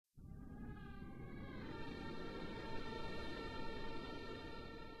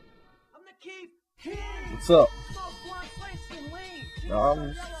What's up?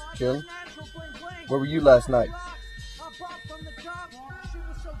 I'm just chilling. Where were you last night?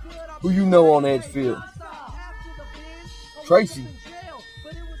 Who you know on Edgefield? Tracy?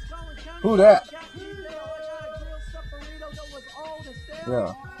 Who that?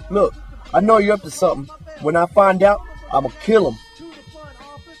 Yeah. Look, I know you're up to something. When I find out, I'ma kill him.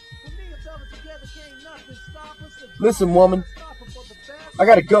 Listen, woman, I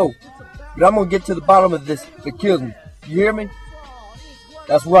gotta go, but I'm gonna get to the bottom of this if it kills me. You hear me?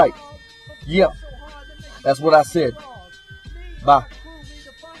 That's right. Yep. That's what I said. Bye.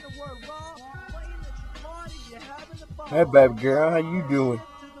 Hey, baby girl, how you doing?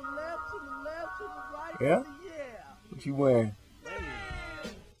 Yeah? What you wearing?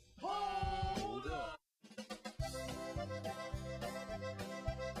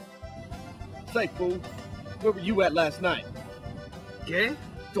 Say, fool, where were you at last night? Okay?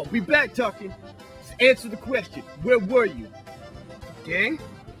 Don't be back talking. Just answer the question. Where were you? Okay?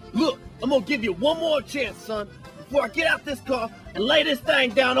 Look, I'm gonna give you one more chance, son, before I get out this car and lay this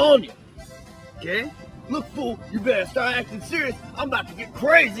thing down on you. Okay? Look, fool, you better start acting serious. I'm about to get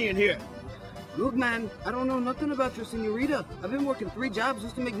crazy in here. Look, man, I don't know nothing about your senorita. I've been working 3 jobs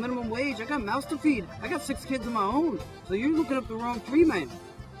just to make minimum wage. I got mouths to feed. I got 6 kids of my own. So you're looking up the wrong tree, man.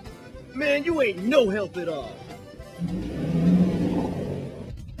 Man, you ain't no help at all.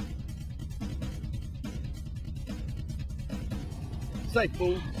 Say,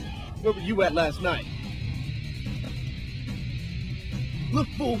 fool, where were you at last night? Look,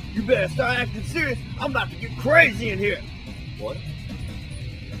 fool, you better start acting serious. I'm about to get crazy in here. What?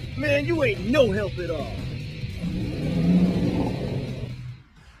 Man, you ain't no help at all.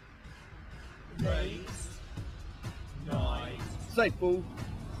 Say, fool,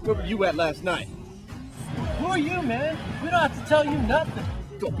 where were you at last night? Who are you, man? We don't have to tell you nothing.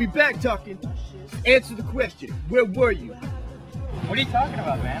 Don't be back talking. Just answer the question. Where were you? What are you talking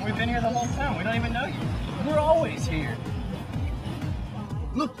about, man? We've been here the whole time. We don't even know you. We're always here.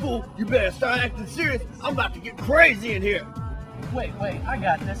 Look, fool, you better start acting serious. I'm about to get crazy in here. Wait, I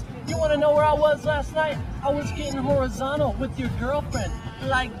got this. You want to know where I was last night? I was getting horizontal with your girlfriend,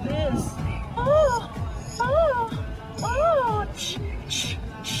 like this.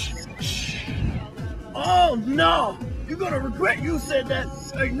 Oh, no! You're gonna regret you said that.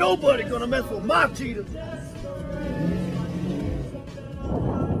 Ain't nobody gonna mess with my cheetah.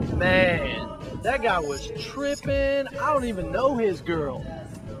 Man, that guy was tripping. I don't even know his girl.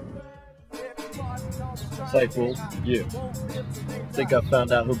 Say, fool, you. Think I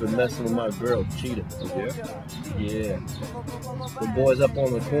found out who been messing with my girl, Cheetah. Yeah? Yeah. The boys up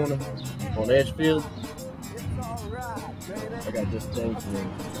on the corner, on Edgefield. I got this thing for you.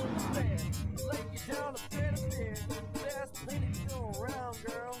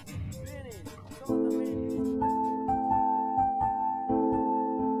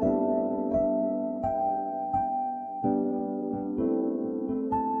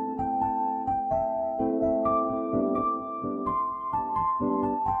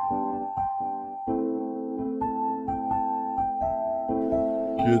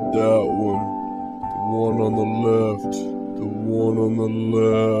 Get that one. The one on the left. The one on the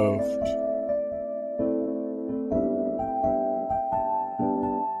left.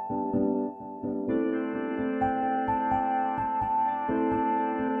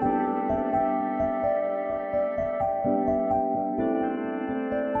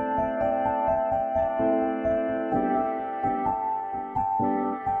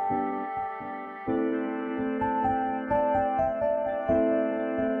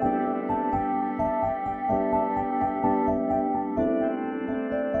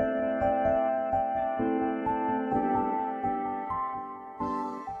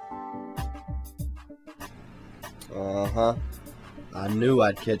 Uh-huh. I knew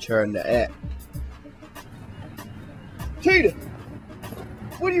I'd catch her in the act. Cheetah!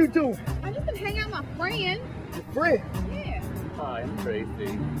 What are you doing? I just been hanging out with my friend. Your friend? Yeah. Hi, I'm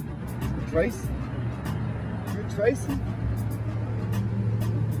Tracy. Tracy? You're Tracy?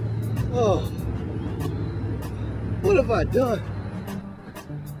 Oh. What have I done?